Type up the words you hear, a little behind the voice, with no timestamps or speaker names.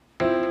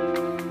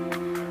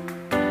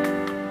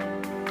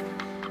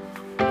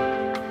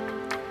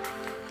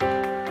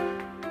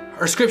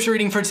Our scripture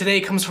reading for today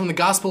comes from the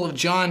Gospel of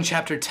John,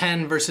 chapter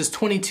 10, verses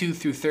 22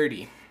 through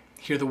 30.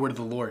 Hear the word of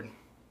the Lord.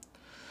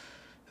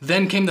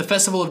 Then came the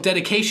festival of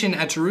dedication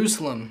at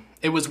Jerusalem.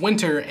 It was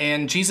winter,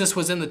 and Jesus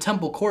was in the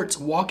temple courts,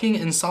 walking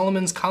in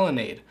Solomon's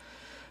colonnade.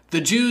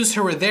 The Jews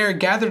who were there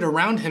gathered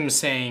around him,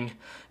 saying,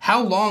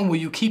 "How long will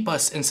you keep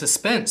us in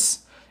suspense?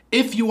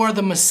 If you are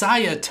the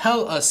Messiah,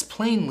 tell us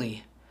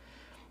plainly."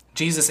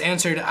 Jesus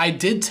answered, "I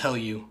did tell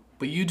you,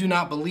 but you do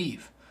not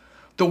believe.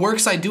 The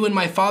works I do in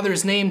my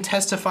Father's name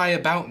testify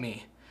about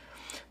me.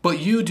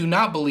 But you do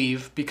not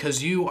believe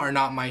because you are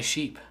not my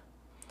sheep.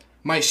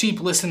 My sheep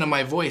listen to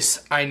my voice.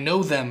 I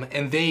know them,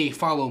 and they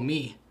follow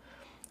me.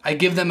 I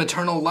give them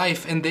eternal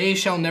life, and they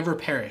shall never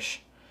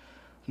perish.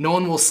 No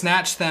one will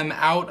snatch them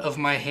out of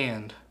my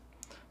hand.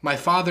 My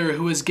Father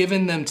who has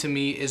given them to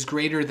me is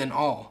greater than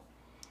all.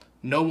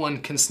 No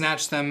one can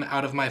snatch them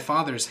out of my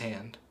Father's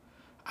hand.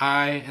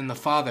 I and the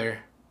Father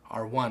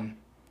are one."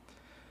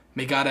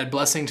 May God add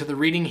blessing to the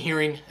reading,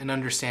 hearing, and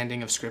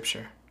understanding of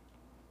Scripture.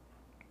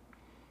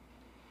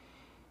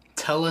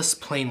 Tell us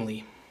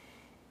plainly.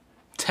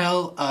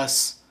 Tell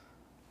us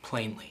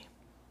plainly.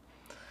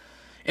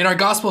 In our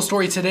gospel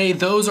story today,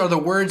 those are the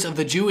words of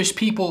the Jewish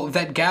people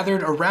that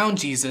gathered around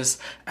Jesus,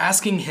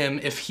 asking him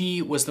if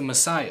he was the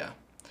Messiah,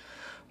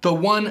 the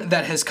one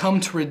that has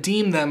come to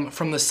redeem them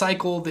from the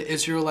cycle the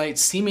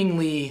Israelites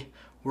seemingly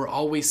were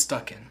always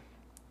stuck in.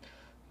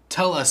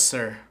 Tell us,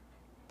 sir.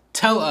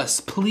 Tell us,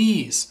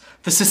 please.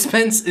 The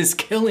suspense is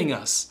killing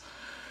us.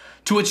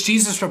 To which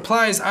Jesus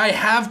replies, "I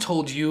have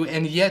told you,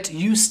 and yet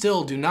you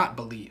still do not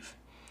believe."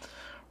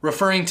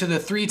 Referring to the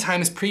 3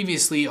 times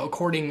previously,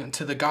 according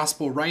to the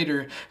gospel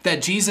writer,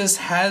 that Jesus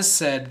has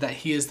said that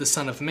he is the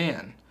Son of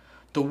Man,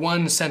 the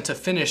one sent to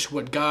finish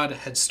what God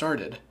had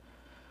started.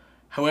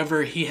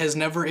 However, he has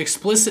never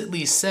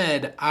explicitly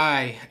said,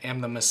 "I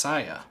am the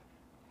Messiah."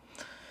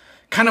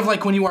 Kind of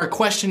like when you are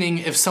questioning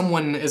if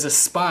someone is a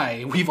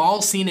spy. We've all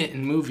seen it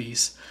in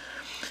movies.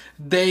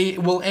 They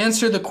will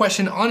answer the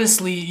question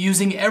honestly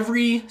using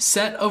every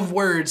set of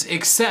words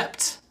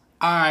except,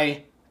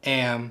 "I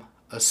am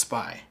a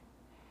spy."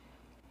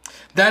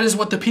 That is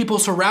what the people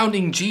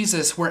surrounding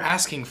Jesus were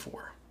asking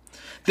for.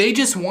 They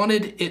just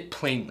wanted it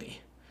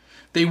plainly.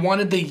 They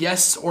wanted the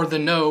yes or the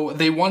no.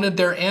 They wanted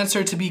their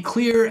answer to be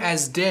clear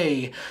as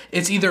day.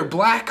 It's either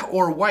black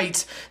or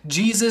white.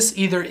 Jesus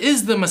either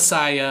is the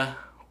Messiah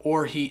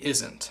or he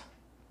isn't.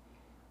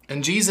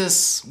 And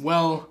Jesus,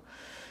 well,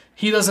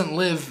 he doesn't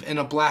live in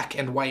a black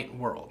and white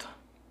world.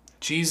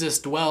 Jesus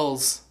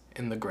dwells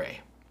in the gray.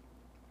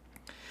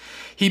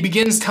 He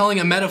begins telling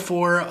a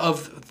metaphor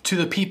to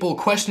the people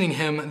questioning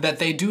him that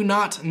they do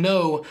not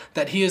know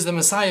that he is the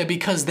Messiah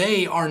because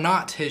they are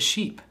not his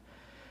sheep.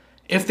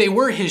 If they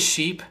were his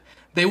sheep,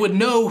 they would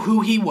know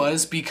who he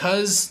was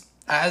because,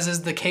 as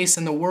is the case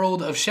in the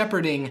world of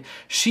shepherding,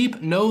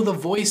 sheep know the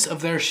voice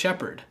of their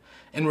shepherd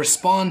and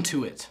respond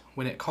to it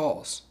when it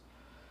calls.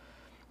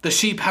 The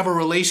sheep have a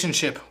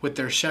relationship with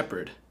their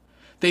shepherd.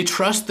 They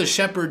trust the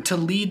shepherd to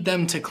lead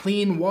them to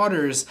clean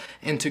waters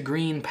and to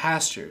green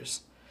pastures.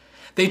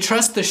 They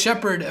trust the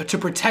shepherd to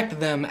protect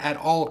them at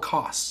all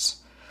costs.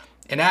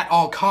 And at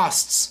all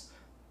costs,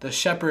 the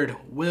shepherd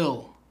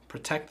will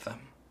protect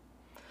them.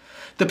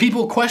 The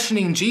people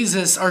questioning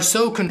Jesus are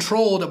so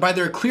controlled by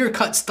their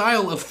clear-cut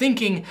style of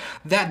thinking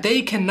that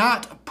they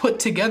cannot put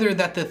together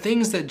that the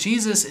things that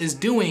Jesus is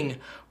doing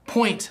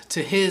point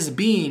to his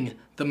being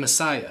the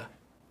Messiah,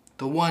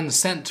 the one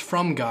sent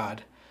from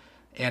God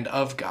and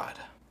of God.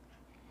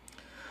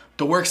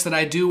 "The works that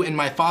I do in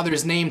my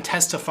Father's name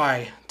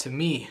testify to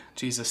me,"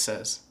 Jesus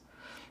says.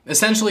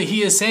 Essentially,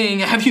 he is saying,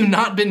 have you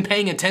not been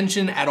paying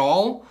attention at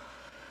all?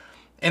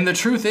 And the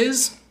truth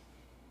is,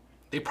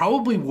 they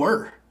probably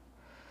were.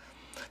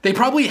 They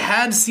probably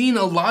had seen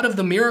a lot of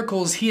the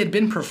miracles he had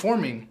been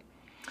performing.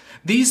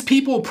 These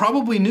people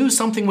probably knew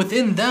something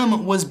within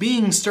them was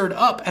being stirred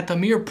up at the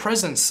mere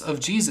presence of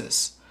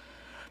Jesus.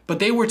 But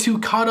they were too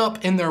caught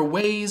up in their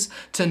ways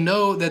to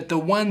know that the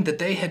one that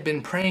they had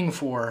been praying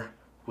for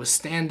was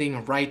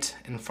standing right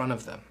in front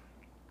of them.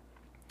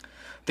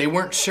 They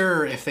weren't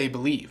sure if they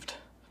believed,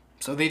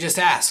 so they just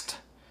asked,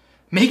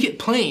 "Make it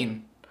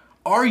plain.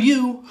 Are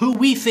you who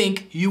we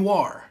think you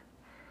are?"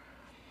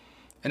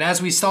 And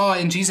as we saw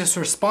in Jesus'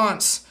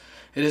 response,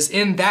 it is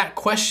in that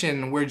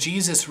question where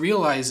Jesus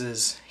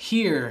realizes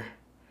here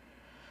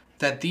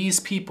that these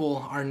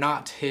people are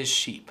not his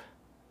sheep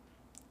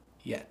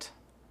yet.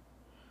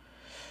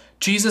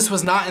 Jesus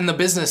was not in the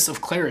business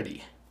of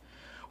clarity.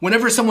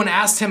 Whenever someone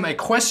asked him a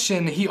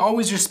question, he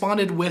always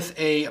responded with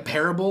a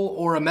parable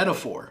or a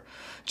metaphor,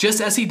 just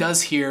as he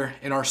does here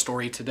in our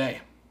story today.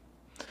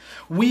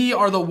 We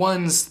are the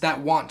ones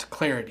that want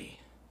clarity.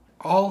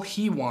 All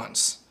he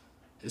wants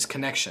is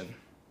connection.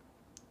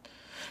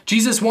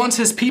 Jesus wants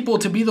his people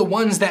to be the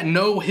ones that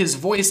know his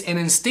voice and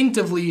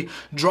instinctively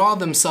draw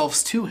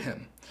themselves to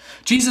him.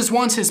 Jesus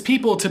wants his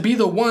people to be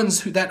the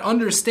ones that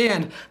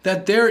understand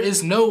that there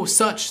is no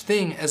such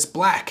thing as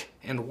black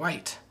and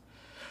white.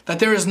 That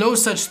there is no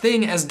such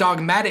thing as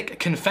dogmatic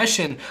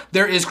confession.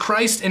 There is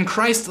Christ and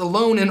Christ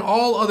alone, and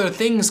all other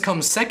things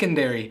come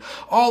secondary.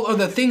 All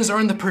other things are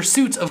in the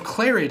pursuit of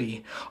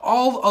clarity.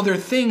 All other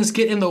things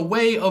get in the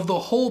way of the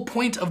whole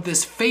point of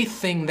this faith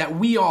thing that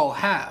we all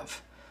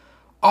have.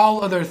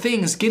 All other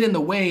things get in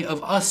the way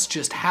of us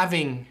just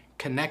having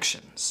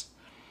connections.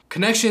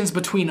 Connections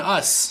between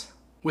us,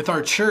 with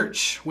our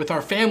church, with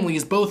our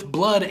families, both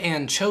blood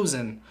and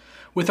chosen,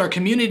 with our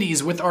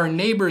communities, with our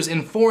neighbors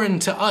in foreign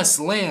to us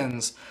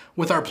lands,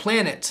 with our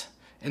planet,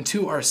 and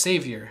to our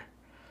Savior.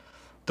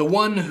 The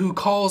one who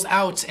calls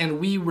out and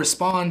we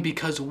respond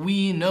because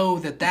we know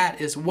that that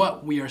is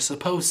what we are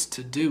supposed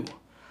to do.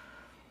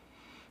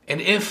 And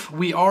if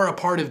we are a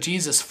part of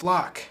Jesus'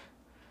 flock,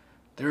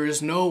 there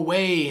is no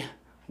way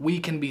we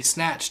can be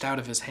snatched out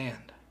of his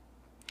hand.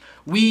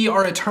 We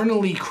are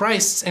eternally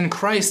Christ's, and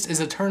Christ is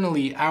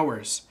eternally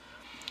ours,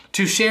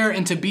 to share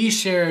and to be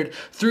shared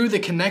through the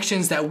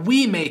connections that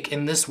we make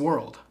in this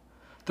world,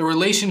 the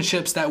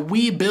relationships that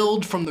we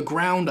build from the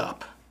ground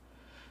up.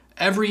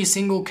 Every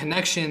single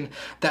connection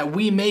that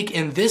we make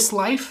in this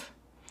life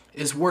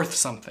is worth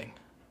something,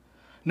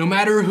 no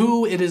matter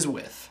who it is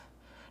with.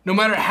 No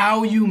matter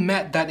how you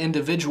met that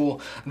individual,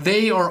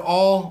 they are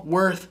all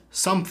worth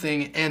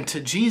something, and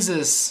to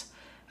Jesus,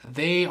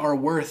 they are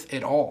worth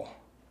it all.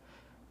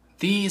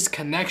 These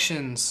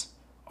connections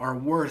are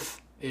worth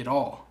it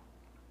all.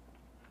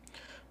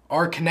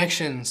 Our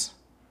connections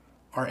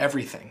are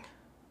everything.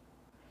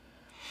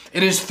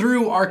 It is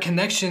through our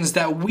connections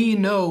that we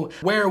know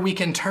where we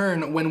can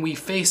turn when we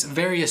face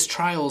various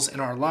trials in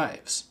our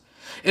lives.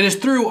 It is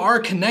through our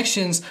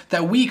connections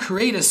that we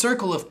create a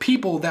circle of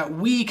people that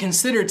we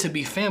consider to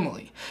be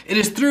family. It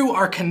is through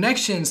our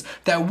connections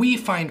that we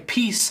find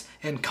peace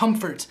and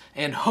comfort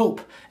and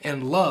hope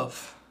and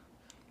love.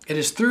 It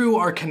is through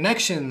our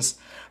connections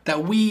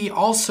that we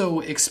also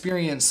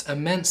experience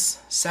immense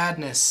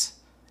sadness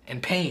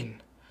and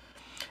pain.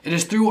 It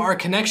is through our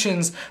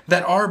connections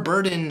that our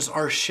burdens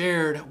are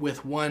shared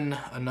with one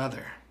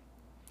another.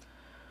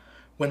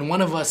 When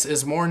one of us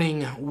is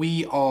mourning,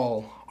 we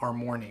all are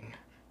mourning.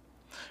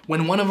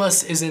 When one of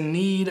us is in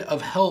need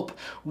of help,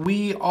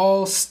 we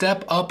all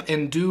step up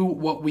and do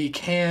what we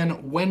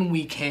can, when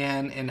we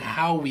can, and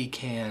how we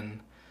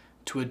can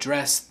to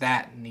address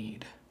that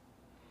need.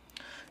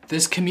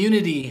 This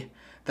community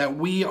that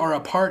we are a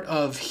part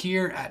of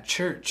here at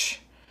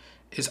church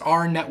is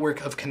our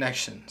network of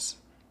connections.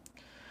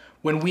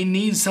 When we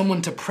need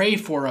someone to pray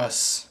for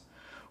us,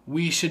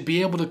 we should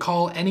be able to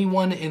call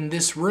anyone in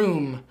this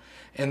room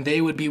and they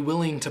would be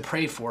willing to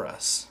pray for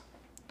us.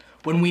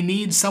 When we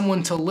need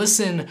someone to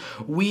listen,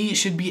 we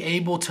should be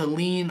able to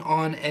lean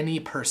on any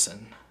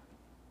person.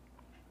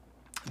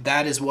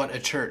 That is what a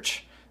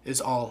church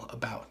is all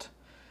about.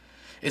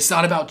 It's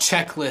not about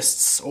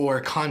checklists or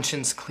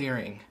conscience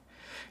clearing.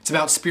 It's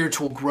about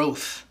spiritual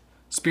growth,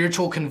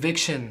 spiritual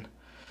conviction,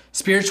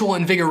 spiritual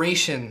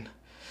invigoration,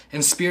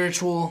 and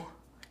spiritual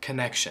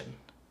connection.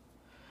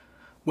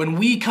 When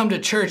we come to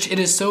church, it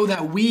is so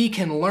that we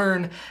can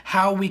learn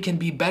how we can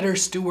be better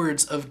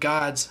stewards of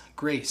God's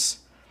grace,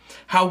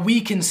 how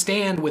we can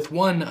stand with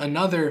one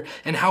another,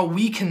 and how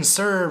we can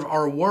serve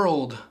our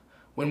world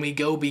when we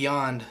go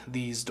beyond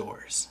these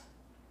doors.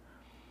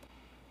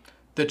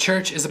 The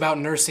church is about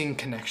nursing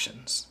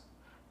connections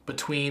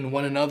between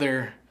one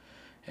another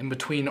and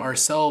between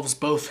ourselves,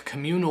 both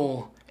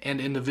communal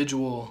and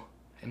individual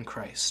in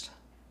Christ.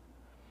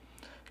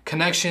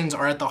 Connections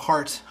are at the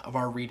heart of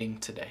our reading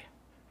today.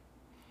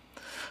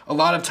 A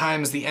lot of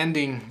times the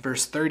ending,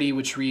 verse 30,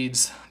 which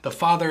reads, "The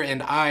Father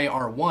and I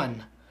are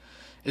one,"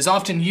 is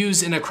often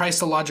used in a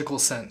Christological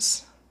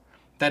sense.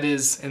 That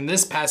is, in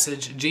this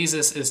passage,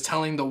 Jesus is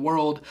telling the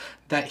world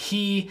that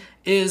he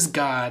is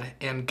God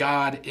and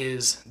God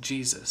is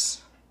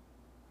Jesus.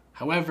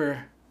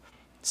 However,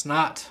 it's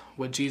not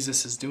what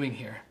Jesus is doing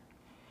here.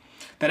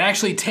 That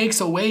actually takes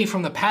away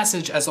from the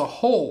passage as a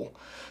whole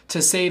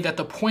to say that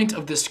the point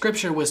of this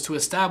scripture was to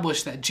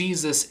establish that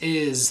Jesus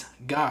is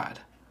God.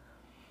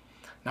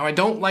 Now, I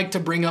don't like to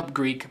bring up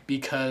Greek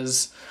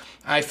because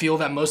I feel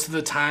that most of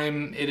the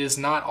time it is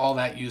not all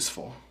that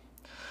useful.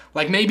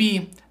 Like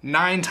maybe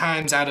 9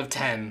 times out of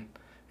 10,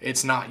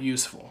 it's not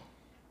useful.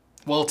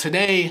 Well,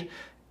 today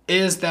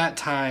is that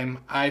time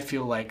I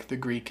feel like the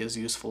Greek is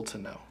useful to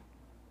know.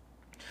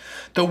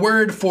 The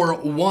word for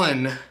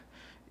one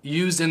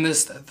used in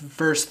this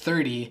verse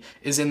 30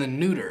 is in the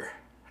neuter,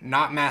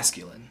 not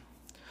masculine.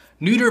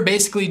 Neuter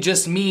basically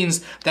just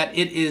means that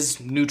it is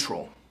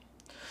neutral.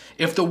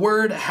 If the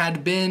word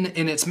had been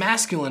in its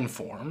masculine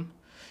form,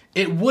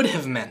 it would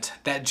have meant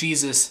that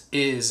Jesus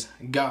is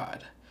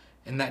God,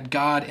 and that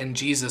God and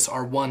Jesus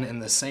are one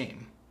and the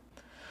same.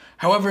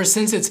 However,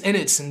 since it's in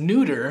its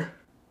neuter,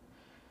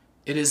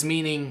 it is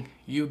meaning,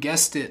 you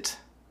guessed it,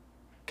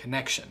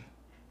 connection.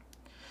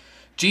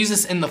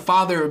 Jesus and the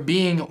Father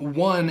being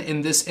one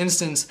in this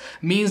instance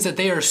means that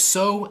they are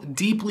so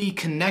deeply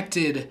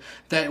connected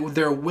that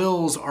their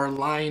wills are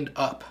lined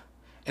up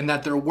and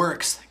that their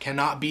works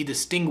cannot be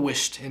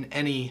distinguished in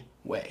any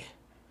way.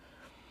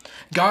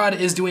 God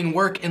is doing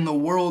work in the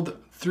world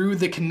through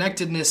the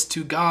connectedness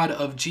to God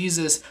of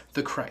Jesus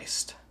the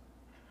Christ.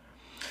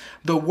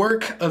 The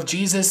work of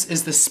Jesus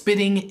is the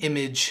spitting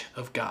image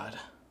of God.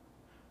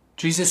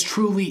 Jesus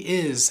truly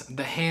is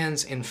the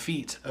hands and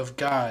feet of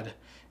God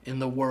in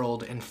the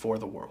world and for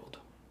the world.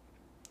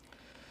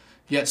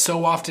 Yet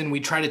so often we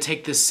try to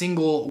take this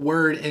single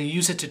word and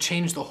use it to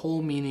change the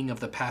whole meaning of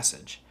the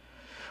passage.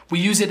 We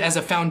use it as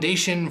a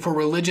foundation for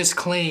religious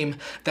claim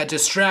that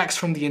distracts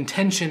from the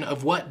intention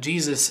of what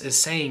Jesus is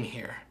saying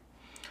here.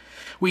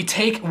 We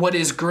take what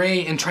is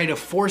gray and try to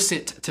force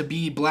it to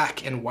be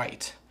black and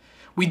white.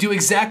 We do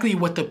exactly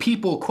what the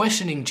people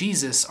questioning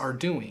Jesus are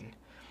doing.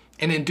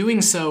 And in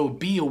doing so,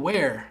 be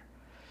aware,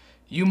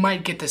 you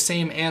might get the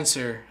same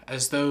answer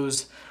as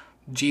those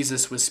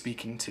Jesus was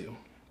speaking to.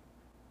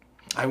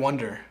 I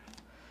wonder,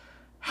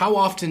 how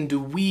often do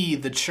we,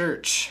 the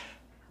church,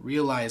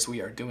 realize we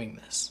are doing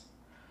this?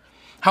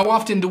 How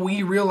often do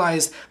we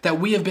realize that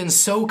we have been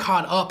so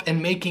caught up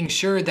in making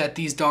sure that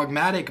these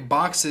dogmatic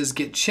boxes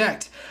get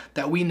checked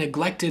that we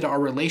neglected our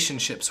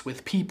relationships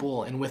with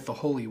people and with the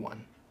Holy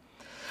One?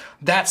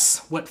 That's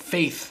what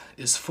faith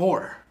is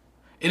for.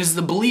 It is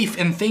the belief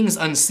in things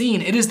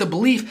unseen. It is the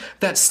belief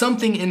that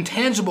something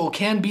intangible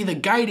can be the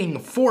guiding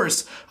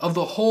force of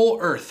the whole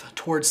earth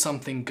towards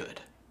something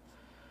good.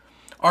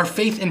 Our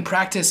faith in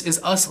practice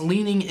is us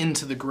leaning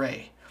into the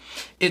gray.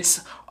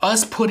 It's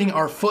us putting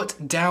our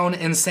foot down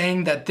and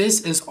saying that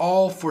this is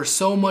all for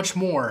so much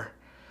more,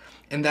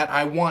 and that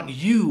I want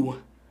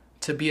you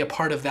to be a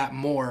part of that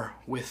more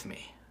with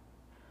me.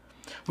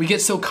 We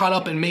get so caught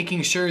up in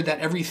making sure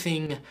that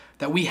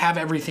we have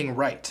everything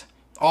right,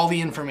 all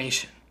the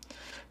information,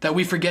 that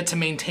we forget to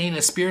maintain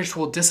a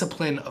spiritual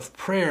discipline of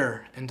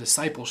prayer and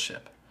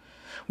discipleship.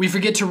 We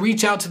forget to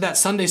reach out to that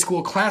Sunday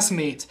school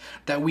classmate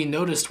that we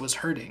noticed was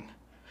hurting.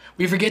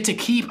 We forget to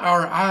keep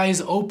our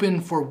eyes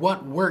open for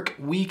what work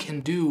we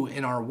can do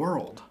in our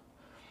world.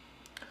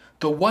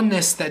 The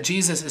oneness that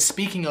Jesus is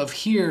speaking of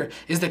here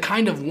is the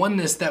kind of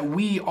oneness that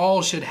we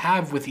all should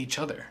have with each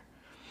other.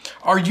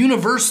 Our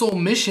universal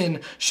mission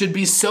should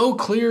be so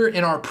clear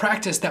in our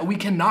practice that we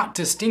cannot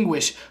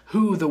distinguish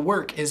who the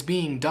work is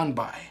being done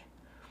by.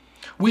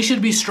 We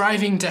should be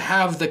striving to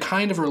have the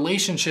kind of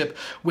relationship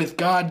with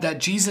God that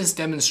Jesus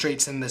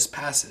demonstrates in this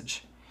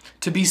passage.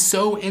 To be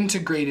so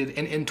integrated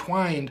and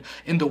entwined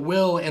in the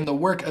will and the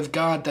work of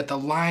God that the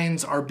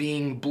lines are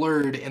being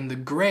blurred and the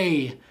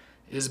gray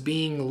is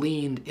being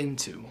leaned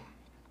into.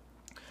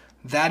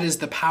 That is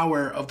the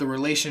power of the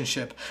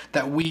relationship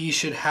that we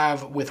should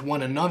have with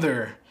one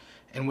another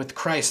and with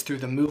Christ through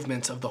the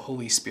movement of the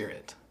Holy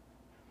Spirit.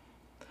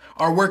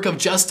 Our work of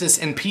justice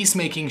and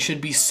peacemaking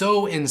should be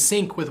so in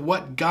sync with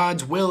what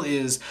God's will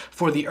is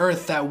for the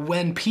earth that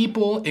when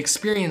people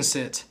experience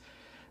it,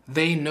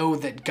 they know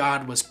that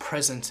God was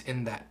present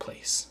in that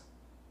place.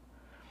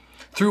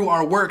 Through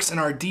our works and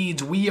our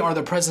deeds, we are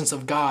the presence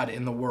of God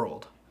in the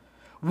world.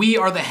 We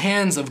are the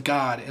hands of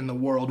God in the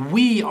world.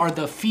 We are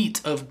the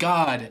feet of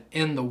God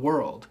in the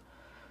world.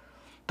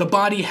 The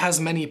body has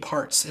many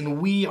parts, and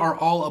we are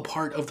all a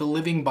part of the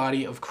living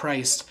body of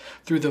Christ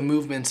through the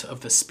movement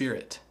of the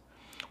Spirit.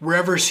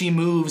 Wherever she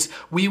moves,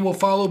 we will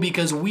follow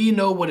because we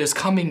know what is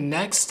coming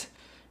next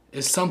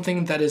is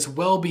something that is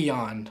well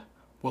beyond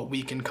what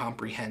we can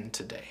comprehend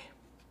today.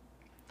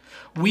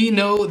 We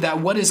know that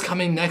what is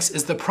coming next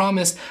is the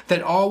promise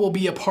that all will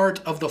be a part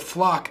of the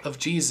flock of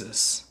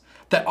Jesus,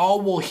 that all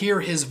will hear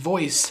his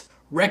voice,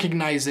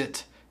 recognize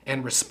it,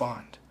 and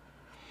respond.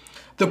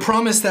 The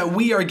promise that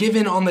we are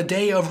given on the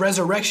day of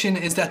resurrection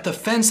is that the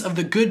fence of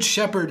the Good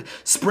Shepherd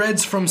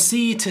spreads from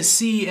sea to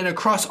sea and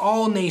across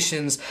all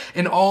nations,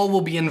 and all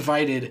will be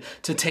invited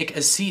to take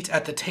a seat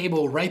at the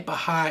table right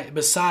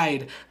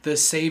beside the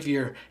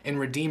Savior and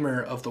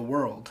Redeemer of the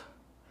world.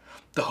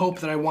 The hope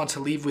that I want to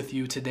leave with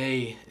you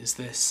today is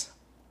this.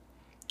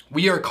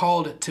 We are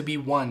called to be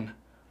one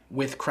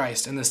with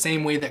Christ in the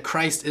same way that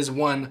Christ is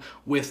one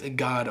with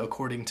God,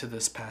 according to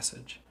this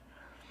passage.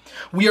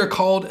 We are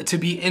called to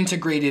be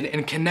integrated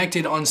and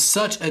connected on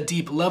such a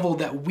deep level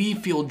that we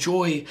feel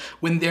joy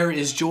when there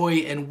is joy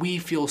and we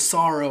feel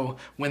sorrow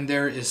when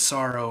there is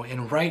sorrow.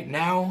 And right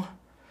now,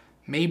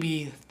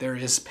 maybe there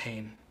is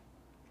pain.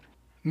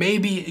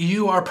 Maybe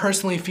you are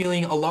personally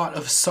feeling a lot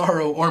of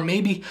sorrow, or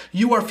maybe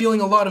you are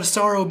feeling a lot of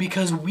sorrow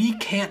because we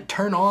can't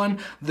turn on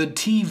the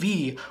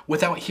TV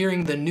without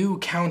hearing the new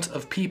count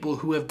of people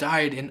who have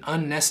died in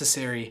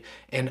unnecessary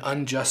and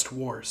unjust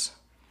wars.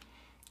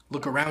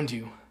 Look around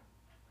you.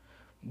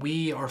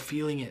 We are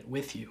feeling it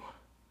with you.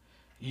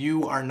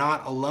 You are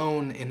not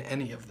alone in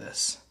any of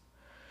this.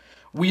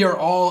 We are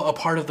all a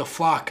part of the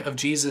flock of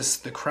Jesus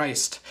the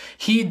Christ.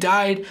 He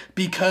died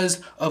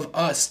because of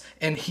us,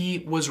 and he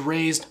was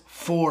raised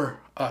for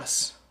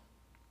us.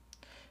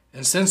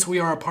 And since we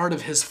are a part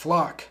of his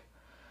flock,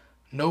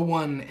 no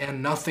one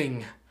and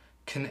nothing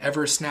can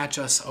ever snatch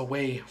us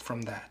away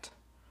from that.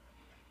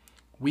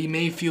 We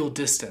may feel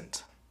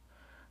distant.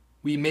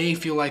 We may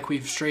feel like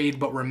we've strayed,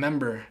 but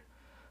remember,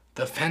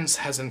 the fence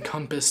has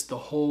encompassed the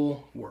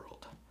whole world.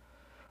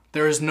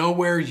 There is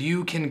nowhere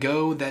you can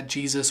go that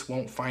Jesus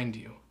won't find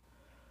you.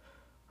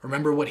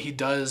 Remember what he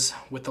does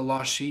with the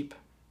lost sheep?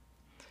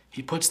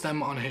 He puts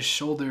them on his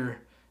shoulder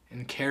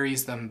and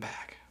carries them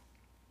back.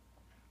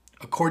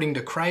 According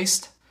to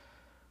Christ,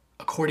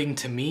 according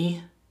to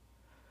me,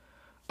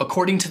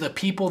 according to the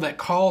people that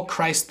call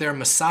Christ their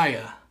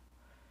Messiah,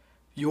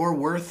 your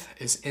worth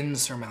is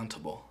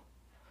insurmountable.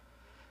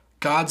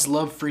 God's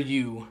love for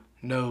you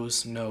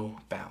knows no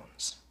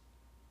bounds.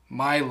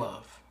 My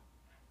love,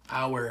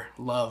 our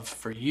love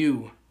for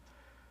you,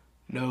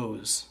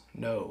 knows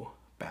no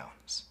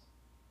bounds.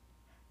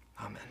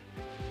 Amen.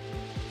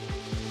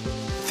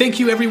 Thank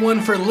you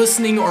everyone for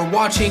listening or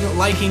watching,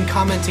 liking,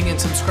 commenting, and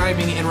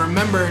subscribing. And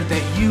remember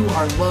that you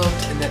are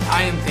loved and that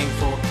I am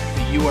thankful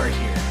that you are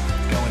here.